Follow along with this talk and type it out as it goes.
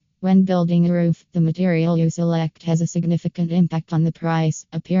When building a roof, the material you select has a significant impact on the price,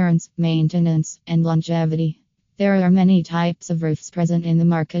 appearance, maintenance, and longevity. There are many types of roofs present in the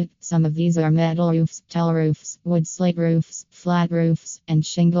market. Some of these are metal roofs, tile roofs, wood slate roofs, flat roofs, and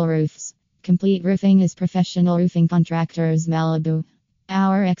shingle roofs. Complete Roofing is professional roofing contractors Malibu.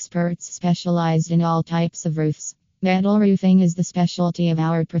 Our experts specialized in all types of roofs. Metal roofing is the specialty of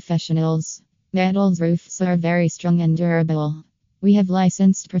our professionals. Metal roofs are very strong and durable. We have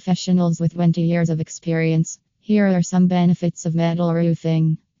licensed professionals with 20 years of experience. Here are some benefits of metal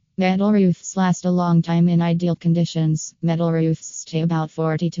roofing. Metal roofs last a long time in ideal conditions. Metal roofs stay about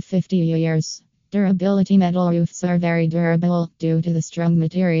 40 to 50 years. Durability. Metal roofs are very durable due to the strong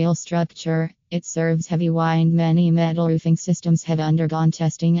material structure. It serves heavy wind. Many metal roofing systems have undergone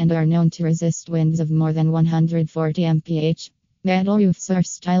testing and are known to resist winds of more than 140 mph. Metal roofs are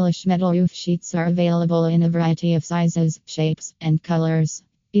stylish. Metal roof sheets are available in a variety of sizes, shapes, and colors.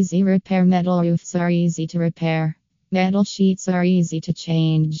 Easy repair. Metal roofs are easy to repair. Metal sheets are easy to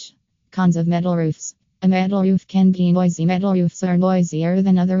change. Cons of metal roofs. A metal roof can be noisy. Metal roofs are noisier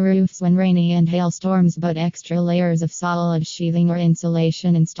than other roofs when rainy and hailstorms, but extra layers of solid sheathing or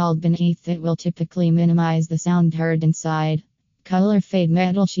insulation installed beneath it will typically minimize the sound heard inside. Color fade.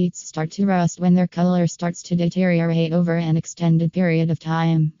 Metal sheets start to rust when their color starts to deteriorate over an extended period of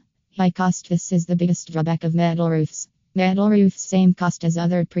time. High cost. This is the biggest drawback of metal roofs. Metal roofs same cost as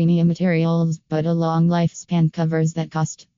other premium materials, but a long lifespan covers that cost.